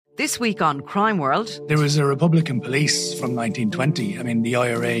This week on Crime World. There was a Republican police from 1920. I mean, the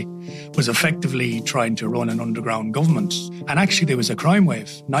IRA was effectively trying to run an underground government. And actually, there was a crime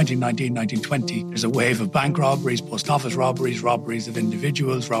wave. 1919, 1920. There's a wave of bank robberies, post office robberies, robberies of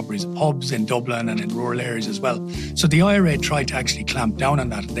individuals, robberies of pubs in Dublin and in rural areas as well. So the IRA tried to actually clamp down on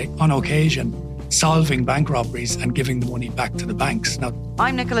that. They, on occasion, solving bank robberies and giving the money back to the banks. Now,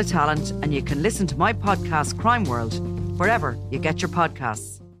 I'm Nicola Tallant, and you can listen to my podcast, Crime World, wherever you get your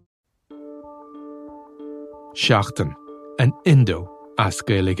podcasts. Seachtain, an Indo as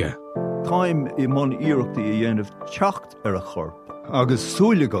Gaeilge. Táim I mon iarachtaí a dhéanamh teacht ar a chorp, agus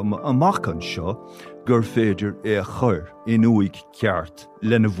súlagam amach an seo gur féidir é a chur in uig ceart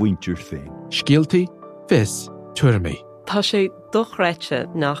lena bhaintir féin. Scialtaí, fis, tuirmí. Tá sé dochreite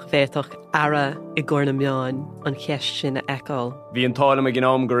nach bhéadach ara I gcóna meáin an cheist sin a eáil. Bhí an tálam a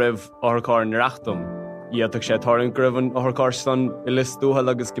gnám go raibh orchár na reachtam. Iadach sé táirn go raibh an orchár san I lis dúthal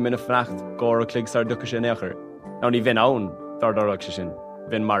agus go minic freacht gcóir a clig sar ducha sé néachar. Now ní bhín ann dardorach sé sin,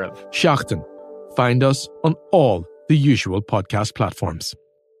 bhín marabh. Seachtain. Find us on all the usual podcast platforms.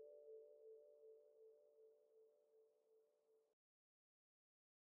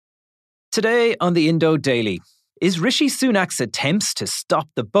 Today on the Indo Daily, is Rishi Sunak's attempts to stop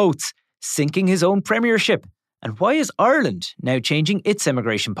the boats sinking his own premiership? And why is Ireland now changing its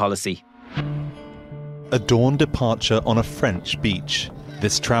immigration policy? A dawn departure on a French beach.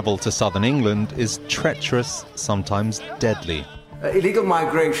 This travel to southern England is treacherous, sometimes deadly. Illegal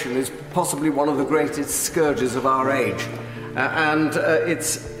migration is possibly one of the greatest scourges of our age.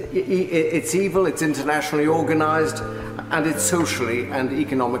 It's evil, it's internationally organised, and it's socially and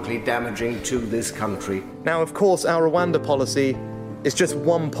economically damaging to this country. Now, of course, our Rwanda policy is just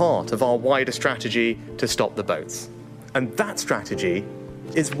one part of our wider strategy to stop the boats. And that strategy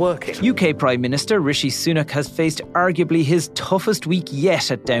is working. UK Prime Minister Rishi Sunak has faced arguably his toughest week yet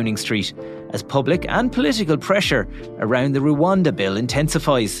at Downing Street, as public and political pressure around the Rwanda bill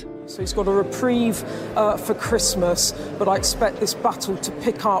intensifies. So he's got a reprieve for Christmas, but I expect this battle to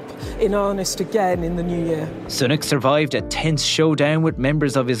pick up in earnest again in the new year. Sunak survived a tense showdown with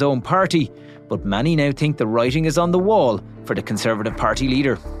members of his own party, but many now think the writing is on the wall for the Conservative Party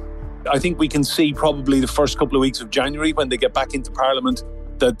leader. I think we can see probably the first couple of weeks of January when they get back into Parliament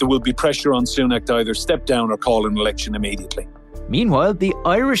that there will be pressure on Sunak to either step down or call an election immediately. Meanwhile, the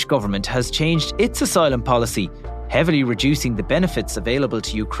Irish government has changed its asylum policy, heavily reducing the benefits available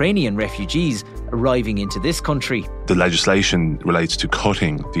to Ukrainian refugees arriving into this country. The legislation relates to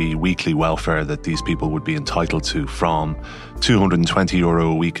cutting the weekly welfare that these people would be entitled to from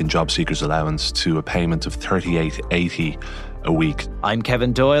 €220 a week in job seekers allowance to a payment of €38.80 a week. I'm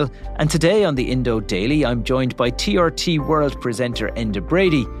Kevin Doyle, and today on the Indo Daily I'm joined by TRT World presenter Enda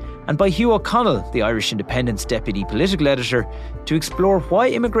Brady and by Hugh O'Connell, the Irish Independent's deputy political editor, to explore why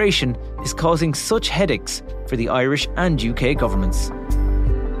immigration is causing such headaches for the Irish and UK governments.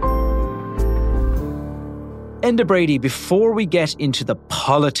 Enda Brady, before we get into the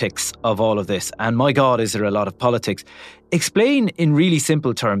politics of all of this, and my God, is there a lot of politics, explain in really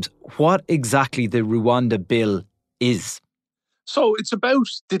simple terms what exactly the Rwanda bill is. So it's about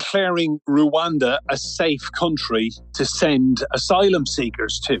declaring Rwanda a safe country to send asylum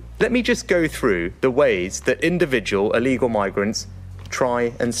seekers to. Let me just go through the ways that individual illegal migrants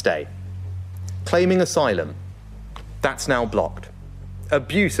try and stay. Claiming asylum, that's now blocked.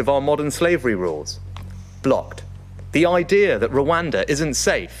 Abuse of our modern slavery rules, blocked. The idea that Rwanda isn't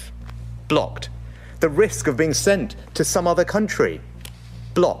safe, blocked. The risk of being sent to some other country,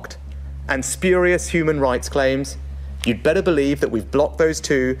 blocked. And spurious human rights claims, you'd better believe that we've blocked those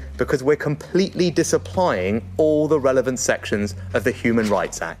too because we're completely disapplying all the relevant sections of the Human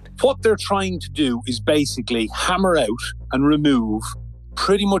Rights Act. What they're trying to do is basically hammer out and remove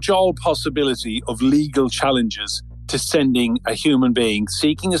pretty much all possibility of legal challenges to sending a human being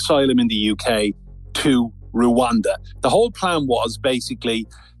seeking asylum in the UK to Rwanda. The whole plan was basically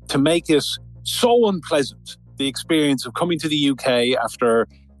to make it so unpleasant, the experience of coming to the UK after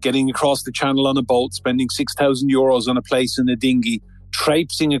getting across the channel on a boat, spending €6,000 on a place in a dinghy,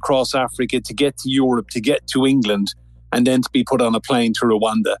 traipsing across Africa to get to Europe, to get to England, and then to be put on a plane to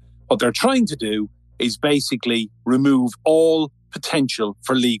Rwanda. What they're trying to do is basically remove all potential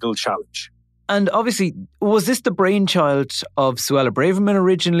for legal challenge. And obviously, was this the brainchild of Suella Braverman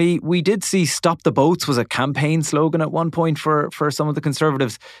originally? We did see Stop the Boats was a campaign slogan at one point for some of the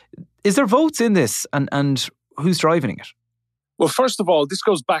Conservatives. Is there votes in this and who's driving it? Well, first of all, this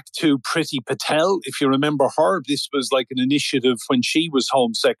goes back to Priti Patel. If you remember her, this was like an initiative when she was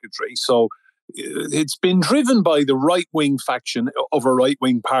Home Secretary. So it's been driven by the right-wing faction of a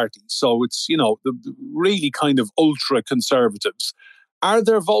right-wing party. So it's, the really kind of ultra-conservatives. Are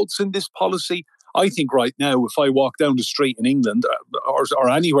there votes in this policy? I think right now, if I walk down the street in England or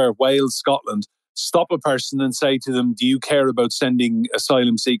anywhere, Wales, Scotland, stop a person and say to them, do you care about sending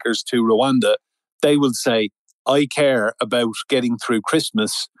asylum seekers to Rwanda? They will say, I care about getting through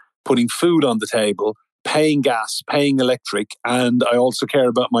Christmas, putting food on the table, paying gas, paying electric, and I also care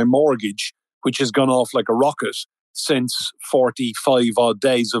about my mortgage, which has gone off like a rocket since 45 odd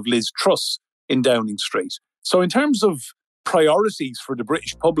days of Liz Truss in Downing Street. So in terms of priorities for the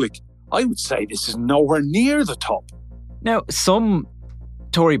British public, I would say this is nowhere near the top. Now, some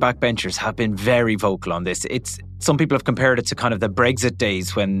Tory backbenchers have been very vocal on this. Some people have compared it to kind of the Brexit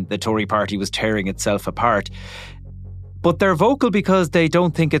days when the Tory party was tearing itself apart. But they're vocal because they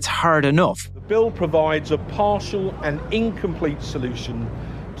don't think it's hard enough. The bill provides a partial and incomplete solution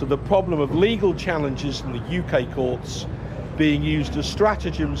to the problem of legal challenges in the UK courts being used as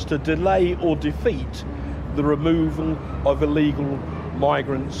stratagems to delay or defeat the removal of illegal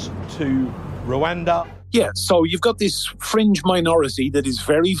migrants to Rwanda. Yeah, so you've got this fringe minority that is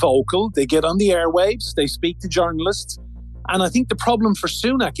very vocal. They get on the airwaves, they speak to journalists. And I think the problem for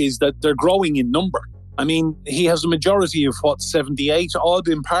Sunak is that they're growing in number. I mean, he has a majority of, 78 odd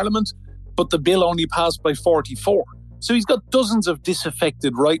in Parliament, but the bill only passed by 44. So he's got dozens of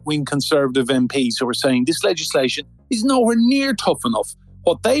disaffected right-wing Conservative MPs who are saying this legislation is nowhere near tough enough.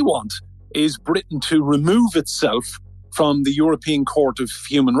 What they want is Britain to remove itself from the European Court of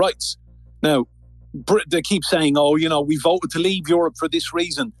Human Rights. Now, they keep saying, we voted to leave Europe for this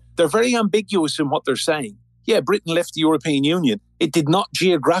reason. They're very ambiguous in what they're saying. Yeah, Britain left the European Union. It did not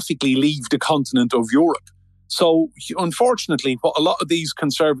geographically leave the continent of Europe. So, unfortunately, what a lot of these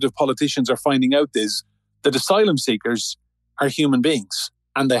Conservative politicians are finding out is that asylum seekers are human beings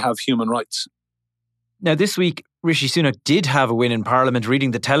and they have human rights. Now, this week, Rishi Sunak did have a win in Parliament. Reading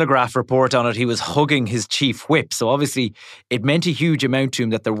the Telegraph report on it, he was hugging his chief whip. So obviously, it meant a huge amount to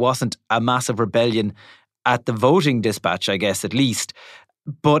him that there wasn't a massive rebellion at the voting dispatch, I guess, at least.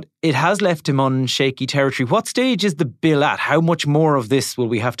 But it has left him on shaky territory. What stage is the bill at? How much more of this will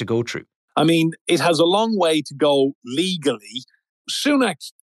we have to go through? I mean, it has a long way to go legally.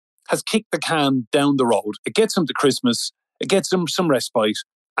 Sunak has kicked the can down the road. It gets him to Christmas, it gets him some respite,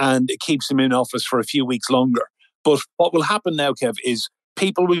 and it keeps him in office for a few weeks longer. But what will happen now, Kev, is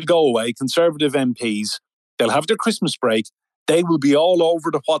people will go away, Conservative MPs, they'll have their Christmas break, they will be all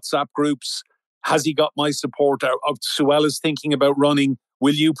over the WhatsApp groups. Has he got my support? Suella's thinking about running.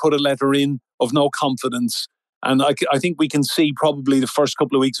 Will you put a letter in of no confidence? And I think we can see probably the first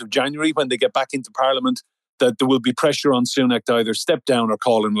couple of weeks of January when they get back into Parliament that there will be pressure on Sunak to either step down or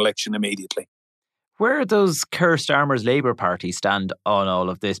call an election immediately. Where does Keir Starmer's Labour Party stand on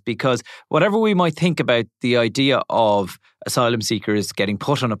all of this? Because whatever we might think about the idea of asylum seekers getting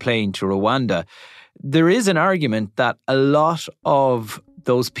put on a plane to Rwanda, there is an argument that a lot of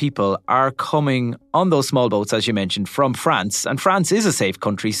those people are coming on those small boats, as you mentioned, from France. And France is a safe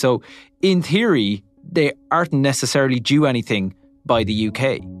country. So in theory, they aren't necessarily due anything by the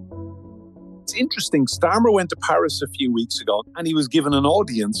UK. It's interesting. Starmer went to Paris a few weeks ago and he was given an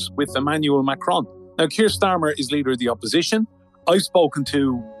audience with Emmanuel Macron. Now, Keir Starmer is leader of the opposition. I've spoken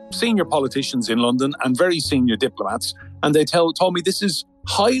to senior politicians in London and very senior diplomats, and they told me this is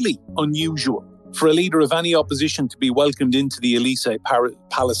highly unusual for a leader of any opposition to be welcomed into the Élysée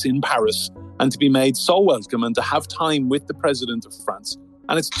Palace in Paris and to be made so welcome and to have time with the President of France.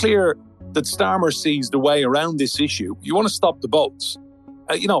 And it's clear that Starmer sees the way around this issue. You want to stop the boats.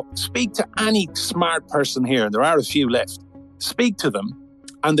 Speak to any smart person here, and there are a few left. Speak to them,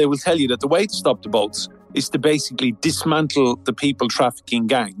 and they will tell you that the way to stop the boats is to basically dismantle the people trafficking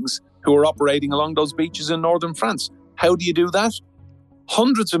gangs who are operating along those beaches in northern France. How do you do that?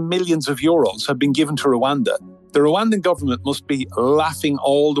 Hundreds of millions of euros have been given to Rwanda. The Rwandan government must be laughing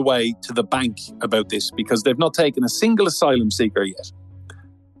all the way to the bank about this because they've not taken a single asylum seeker yet.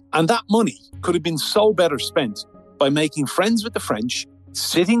 And that money could have been so better spent by making friends with the French,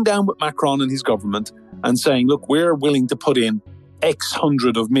 sitting down with Macron and his government and saying, look, we're willing to put in X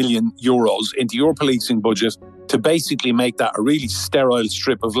hundred of million euros into your policing budget to basically make that a really sterile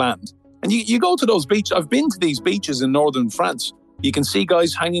strip of land. And you go to those beaches. I've been to these beaches in northern France. You can see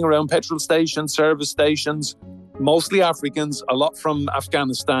guys hanging around petrol stations, service stations, mostly Africans, a lot from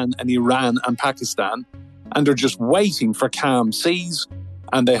Afghanistan and Iran and Pakistan. And they're just waiting for calm seas.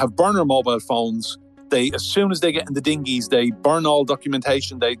 And they have burner mobile phones. As soon as they get in the dinghies, they burn all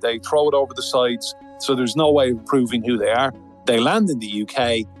documentation. They throw it over the sides. So there's no way of proving who they are. They land in the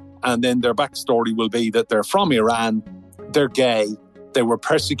UK, and then their backstory will be that they're from Iran, they're gay, they were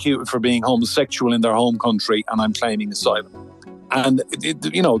persecuted for being homosexual in their home country, and I'm claiming asylum. And,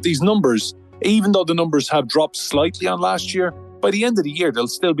 these numbers, even though the numbers have dropped slightly on last year, by the end of the year, there'll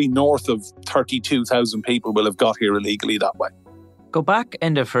still be north of 32,000 people will have got here illegally that way. Go back,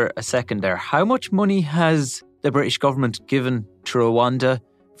 Enda, for a second there. How much money has the British government given to Rwanda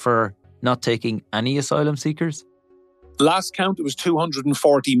for not taking any asylum seekers? Last count, it was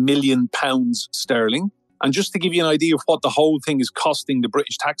 £240 million sterling. And just to give you an idea of what the whole thing is costing the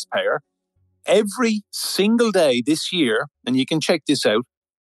British taxpayer, every single day this year, and you can check this out,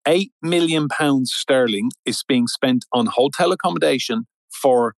 £8 million sterling is being spent on hotel accommodation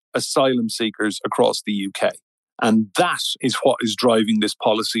for asylum seekers across the UK. And that is what is driving this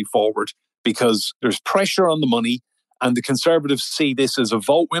policy forward, because there's pressure on the money and the Conservatives see this as a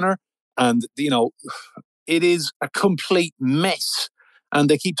vote winner. And, you know, it is a complete mess. And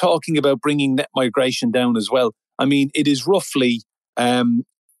they keep talking about bringing net migration down as well. I mean, it is roughly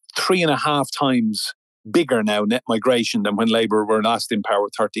 3.5 times bigger now, net migration, than when Labour were last in power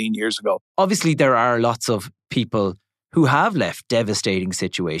 13 years ago. Obviously, there are lots of people who have left devastating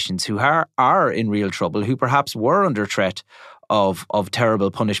situations, who are in real trouble, who perhaps were under threat of terrible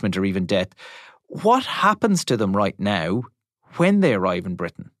punishment or even death. What happens to them right now when they arrive in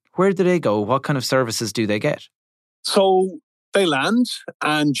Britain? Where do they go? What kind of services do they get? So they land,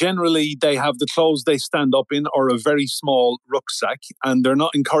 and generally they have the clothes they stand up in or a very small rucksack, and they're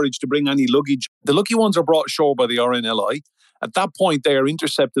not encouraged to bring any luggage. The lucky ones are brought ashore by the RNLI. At that point, they are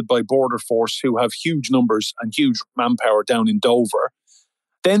intercepted by Border Force, who have huge numbers and huge manpower down in Dover.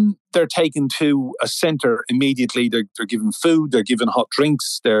 Then they're taken to a centre immediately. They're given food, they're given hot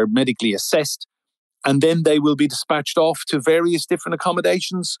drinks, they're medically assessed, and then they will be dispatched off to various different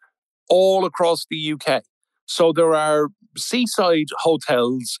accommodations all across the UK. So there are seaside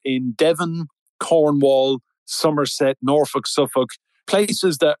hotels in Devon, Cornwall, Somerset, Norfolk, Suffolk,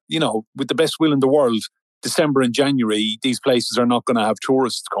 places that, you know, with the best will in the world, December and January, these places are not going to have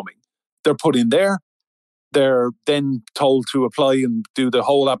tourists coming. They're put in there. They're then told to apply and do the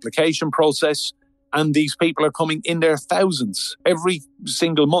whole application process. And these people are coming in their thousands every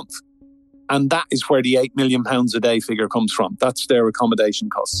single month. And that is where the £8 million a day figure comes from. That's their accommodation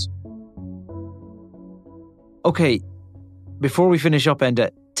costs. Okay, before we finish up,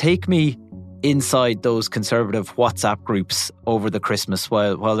 Enda, take me inside those Conservative WhatsApp groups over the Christmas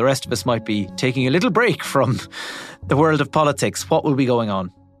while the rest of us might be taking a little break from the world of politics. What will be going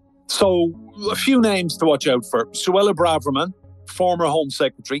on? So, a few names to watch out for. Suella Braverman, former Home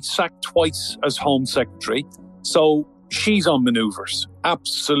Secretary, sacked twice as Home Secretary. So, she's on manoeuvres.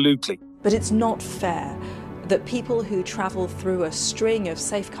 Absolutely. But it's not fair that people who travel through a string of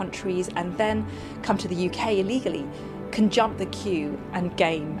safe countries and then come to the UK illegally can jump the queue and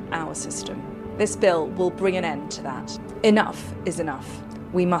game our system. This bill will bring an end to that. Enough is enough.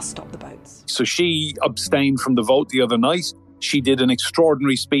 We must stop the boats. So she abstained from the vote the other night. She did an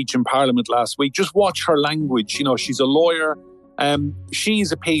extraordinary speech in Parliament last week. Just watch her language. You know, she's a lawyer.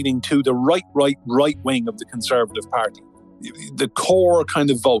 She's appealing to the right wing of the Conservative Party, the core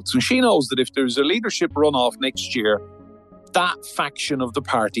kind of votes. And she knows that if there's a leadership runoff next year, that faction of the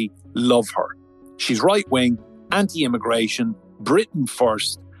party love her. She's right wing, anti-immigration, Britain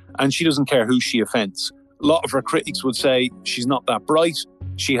first, and she doesn't care who she offends. A lot of her critics would say she's not that bright,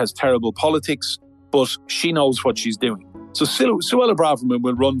 she has terrible politics, but she knows what she's doing. So Suella Braverman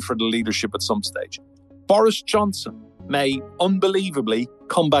will run for the leadership at some stage. Boris Johnson may unbelievably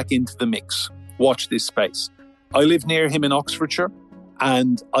come back into the mix. Watch this space. I live near him in Oxfordshire,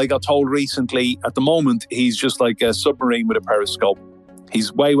 and I got told recently, at the moment, he's just like a submarine with a periscope.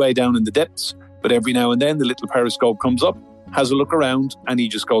 He's way down in the depths, but every now and then the little periscope comes up, has a look around, and he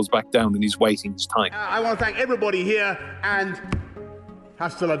just goes back down and he's waiting his time. I want to thank everybody here, and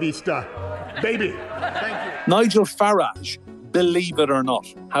hasta la vista, baby. Thank you. Nigel Farage, believe it or not,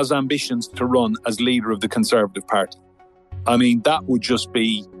 has ambitions to run as leader of the Conservative Party. I mean, that would just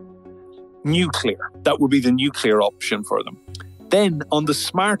be nuclear. That would be the nuclear option for them. Then, on the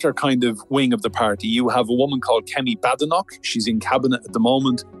smarter kind of wing of the party, you have a woman called Kemi Badenoch. She's in cabinet at the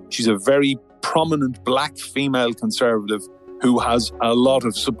moment. She's a very prominent black female Conservative who has a lot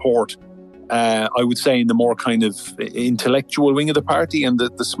of support, I would say, in the more kind of intellectual wing of the party and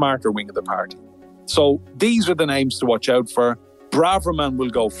the smarter wing of the party. So these are the names to watch out for. Braverman will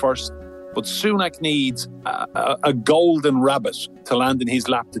go first, but Sunak needs a golden rabbit to land in his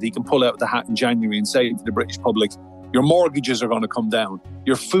lap that he can pull out of the hat in January and say to the British public, your mortgages are going to come down,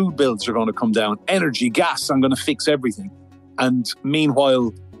 your food bills are going to come down, energy, gas, I'm going to fix everything. And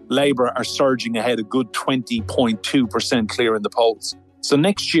meanwhile, Labour are surging ahead a good 20.2% clear in the polls. So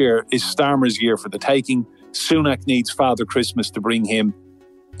next year is Starmer's year for the taking. Sunak needs Father Christmas to bring him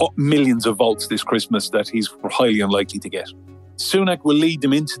millions of votes this Christmas that he's highly unlikely to get. Sunak will lead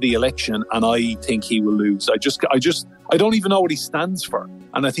them into the election, and I think he will lose. I don't even know what he stands for.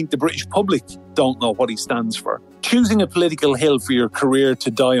 And I think the British public don't know what he stands for. Choosing a political hill for your career to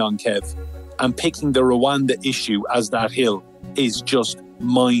die on, Kev, and picking the Rwanda issue as that hill is just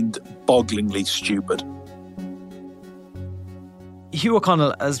mind-bogglingly stupid. Hugh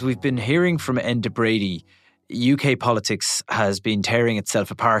O'Connell, as we've been hearing from Enda Brady, UK politics has been tearing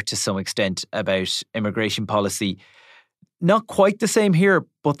itself apart to some extent about immigration policy. Not quite the same here,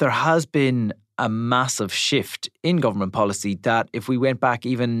 but there has been a massive shift in government policy that, if we went back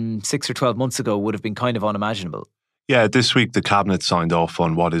even 6 or 12 months ago, would have been kind of unimaginable. Yeah, this week the Cabinet signed off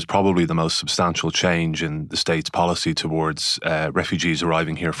on what is probably the most substantial change in the state's policy towards refugees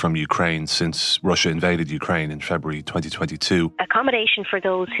arriving here from Ukraine since Russia invaded Ukraine in February 2022. Accommodation for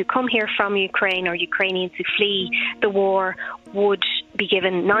those who come here from Ukraine or Ukrainians who flee the war would be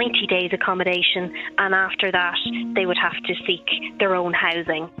given 90 days accommodation, and after that they would have to seek their own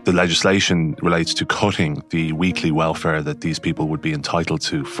housing. The legislation relates to cutting the weekly welfare that these people would be entitled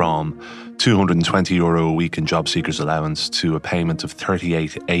to from €220 a week in job seekers allowance to a payment of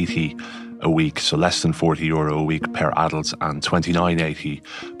 €38.80 a week, so less than €40 a week per adult and €29.80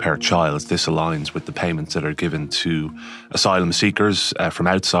 per child. This aligns with the payments that are given to asylum seekers from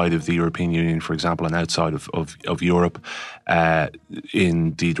outside of the European Union, for example, and outside of Europe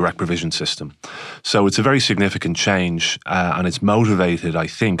in the direct provision system. So it's a very significant change, and it's motivated, I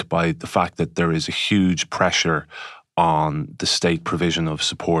think, by the fact that there is a huge pressure on the state provision of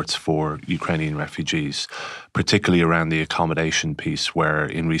supports for Ukrainian refugees, particularly around the accommodation piece, where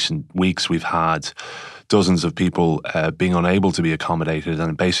in recent weeks we've had dozens of people being unable to be accommodated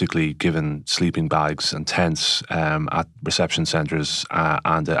and basically given sleeping bags and tents at reception centres,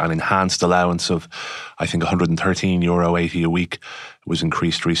 and an enhanced allowance of, I think, €113.80 a week was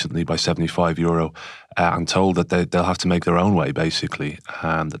increased recently by €75, and told that they'll have to make their own way, basically,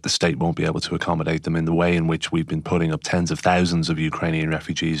 that the state won't be able to accommodate them in the way in which we've been putting up tens of thousands of Ukrainian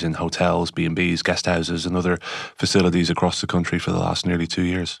refugees in hotels, B&Bs, guest houses and other facilities across the country for the last nearly 2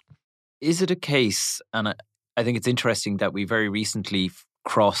 years. Is it a case, and I think it's interesting that we very recently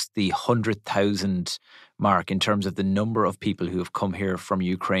crossed the 100,000 mark in terms of the number of people who have come here from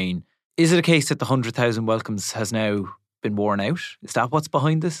Ukraine. Is it a case that the 100,000 welcomes has now been worn out? Is that what's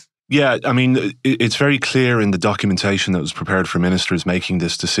behind this? Yeah, I mean, it's very clear in the documentation that was prepared for ministers making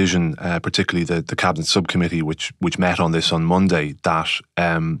this decision, particularly the Cabinet subcommittee, which met on this on Monday, that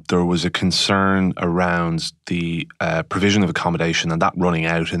there was a concern around the provision of accommodation and that running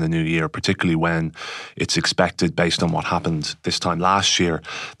out in the new year, particularly when it's expected, based on what happened this time last year,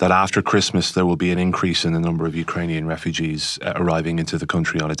 that after Christmas there will be an increase in the number of Ukrainian refugees arriving into the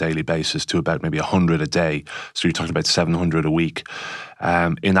country on a daily basis to about maybe 100 a day. So you're talking about 700 a week.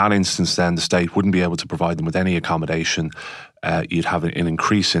 In that instance, then, the state wouldn't be able to provide them with any accommodation. You'd have an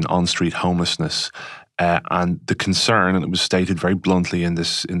increase in on-street homelessness. And the concern, and it was stated very bluntly in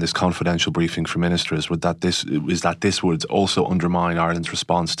this confidential briefing for ministers, was that this would also undermine Ireland's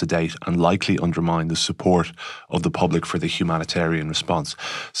response to date and likely undermine the support of the public for the humanitarian response.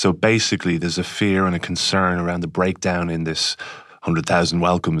 So basically, there's a fear and a concern around the breakdown in this 100,000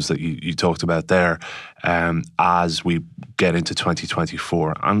 welcomes that you talked about there as we get into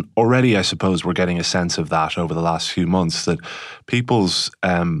 2024. And already, I suppose, we're getting a sense of that over the last few months, that people's,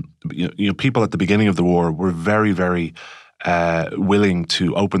 people at the beginning of the war were very, very willing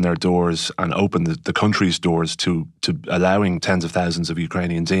to open their doors and open the country's doors to allowing tens of thousands of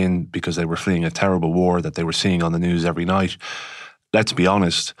Ukrainians in because they were fleeing a terrible war that they were seeing on the news every night. Let's be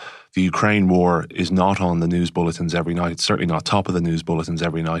honest, the Ukraine war is not on the news bulletins every night. It's certainly not top of the news bulletins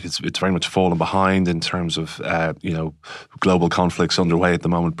every night. It's very much fallen behind in terms of global conflicts underway at the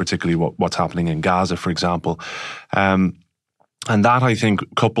moment, particularly what's happening in Gaza, for example. And that, I think,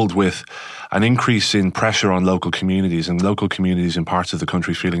 coupled with an increase in pressure on local communities and local communities in parts of the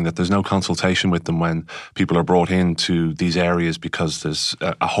country feeling that there's no consultation with them when people are brought into these areas because there's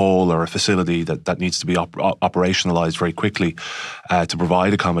a hall or a facility that needs to be operationalised very quickly to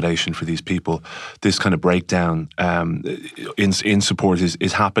provide accommodation for these people. This kind of breakdown in support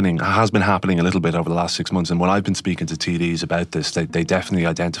is happening, has been happening a little bit over the last 6 months. And when I've been speaking to TDs about this, they definitely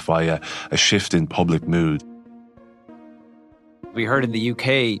identify a shift in public mood. We heard in the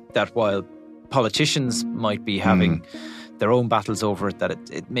UK that while politicians might be having their own battles over it, that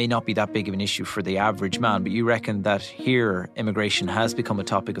it may not be that big of an issue for the average man. But you reckon that here immigration has become a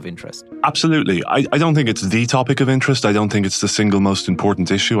topic of interest? Absolutely. I don't think it's the topic of interest. I don't think it's the single most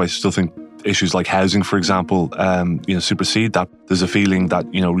important issue. I still think issues like housing, for example, supersede that. There's a feeling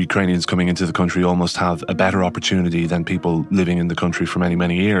that, Ukrainians coming into the country almost have a better opportunity than people living in the country for many,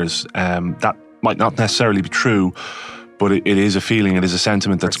 many years. That might not necessarily be true. but it is a feeling, it is a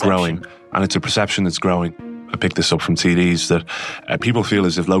sentiment that's growing, and it's a perception that's growing. I picked this up from TDs that people feel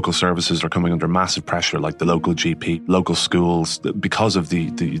as if local services are coming under massive pressure, like the local GP, local schools, because of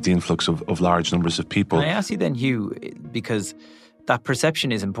the influx of large numbers of people. Can I ask you then, Hugh, because that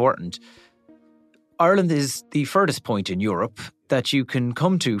perception is important. Ireland is the furthest point in Europe that you can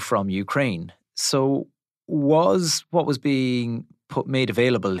come to from Ukraine. So was what was being made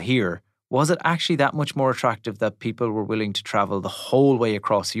available here, was it actually that much more attractive that people were willing to travel the whole way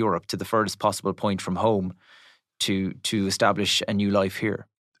across Europe to the furthest possible point from home to establish a new life here?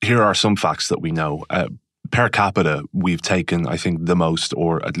 Here are some facts that we know. Per capita, we've taken, I think, the most,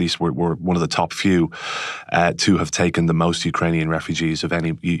 or at least we're one of the top few to have taken the most Ukrainian refugees of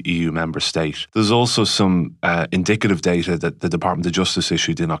any EU member state. There's also some indicative data that the Department of Justice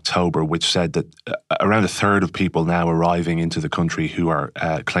issued in October, which said that around a third of people now arriving into the country who are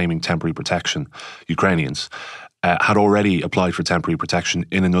claiming temporary protection, Ukrainians, had already applied for temporary protection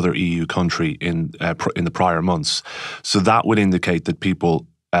in another EU country in the prior months. So that would indicate that people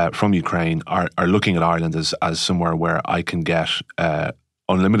from Ukraine are looking at Ireland as somewhere where I can get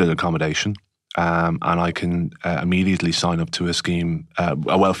unlimited accommodation, and I can immediately sign up to a scheme,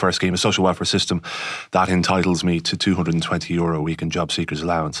 a welfare scheme, a social welfare system that entitles me to €220 a week in job seekers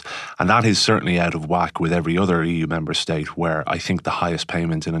allowance. And that is certainly out of whack with every other EU member state, where I think the highest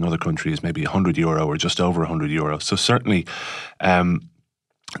payment in another country is maybe €100 or just over €100. So certainly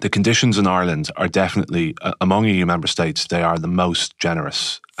the conditions in Ireland are definitely, among EU member states, they are the most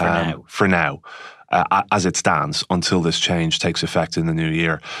generous for now, as it stands, until this change takes effect in the new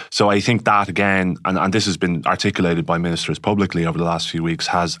year. So I think that, again, and this has been articulated by ministers publicly over the last few weeks,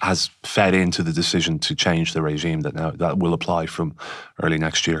 has fed into the decision to change the regime that will apply from early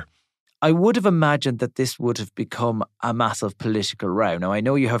next year. I would have imagined that this would have become a massive political row. Now, I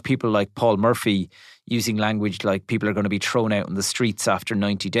know you have people like Paul Murphy using language like people are going to be thrown out in the streets after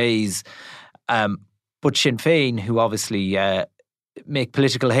 90 days. But Sinn Féin, who obviously make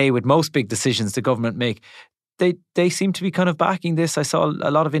political hay with most big decisions the government make, they seem to be kind of backing this. I saw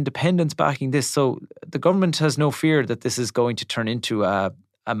a lot of independents backing this. So the government has no fear that this is going to turn into a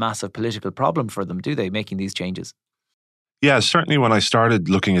massive political problem for them, do they, making these changes? Yeah, certainly when I started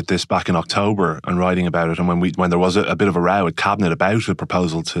looking at this back in October and writing about it, and when there was a bit of a row at Cabinet about a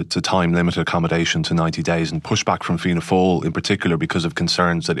proposal to time limit accommodation to 90 days and pushback from Fianna Fáil in particular because of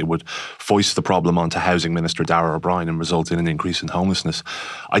concerns that it would foist the problem onto Housing Minister Darragh O'Brien and result in an increase in homelessness,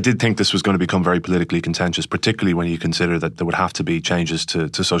 I did think this was going to become very politically contentious, particularly when you consider that there would have to be changes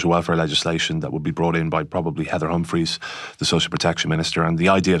to social welfare legislation that would be brought in by probably Heather Humphreys, the Social Protection Minister, and the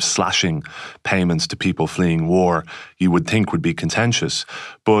idea of slashing payments to people fleeing war, you would think would be contentious.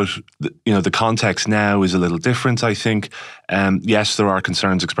 But the context now is a little different, I think. Yes, there are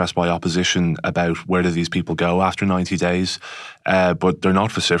concerns expressed by opposition about where do these people go after 90 days, but they're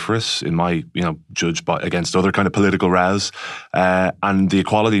not vociferous, in my judge, against other kind of political rows. And the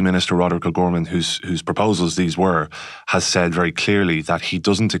Equality Minister, Roderick O'Gorman, whose proposals these were, has said very clearly that he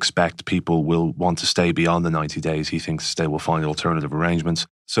doesn't expect people will want to stay beyond the 90 days. He thinks they will find alternative arrangements.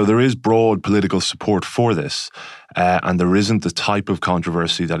 So there is broad political support for this, and there isn't the type of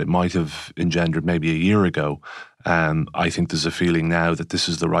controversy that it might have engendered maybe a year ago. I think there's a feeling now that this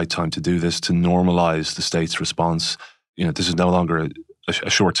is the right time to do this, to normalise the state's response. This is no longer a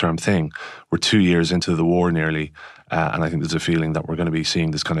short-term thing. We're 2 years into the war nearly, and I think there's a feeling that we're going to be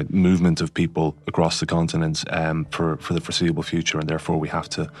seeing this kind of movement of people across the continent for the foreseeable future, and therefore we have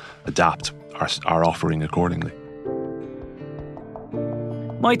to adapt our offering accordingly.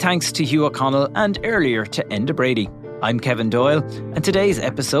 My thanks to Hugh O'Connell and earlier to Enda Brady. I'm Kevin Doyle, and today's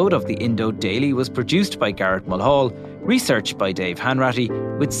episode of the Indo Daily was produced by Garrett Mulhall, researched by Dave Hanratty,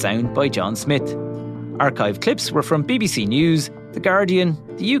 with sound by John Smith. Archive clips were from BBC News, The Guardian,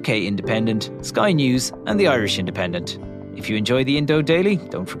 The UK Independent, Sky News and The Irish Independent. If you enjoy the Indo Daily,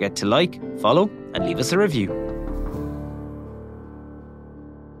 don't forget to like, follow and leave us a review.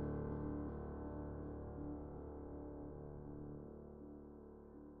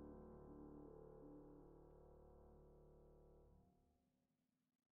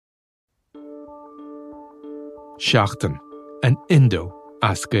 Seachtain, an Indo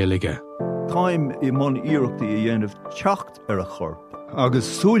as Gaeilge. Táim I mon iarachtaí a dhéanamh teacht ar a chorp, agus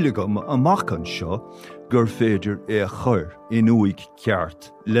súlagam amach an seo gur féidir é a chur in uaig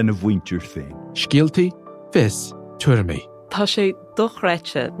ceart lena bhaintear féin. Scialtaí, fis, tuirmí. Tá sé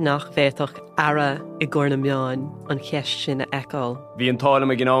dochreite nach bhéadach ara I gcóna meáin an cheist sin a eáil. Bhí an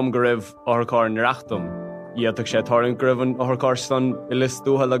tálam a gnám go raibh orthachár narachtam. Iadach sé tarn gribhan orthachár stan I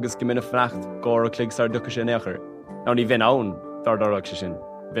listútha agus go minic fnacht gcóir a clig sar ducha sin éachair. Now ní bhín ann dar darach sin,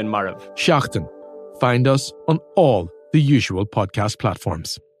 bhín marabh. Seachtain. Find us on all the usual podcast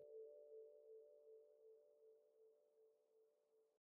platforms.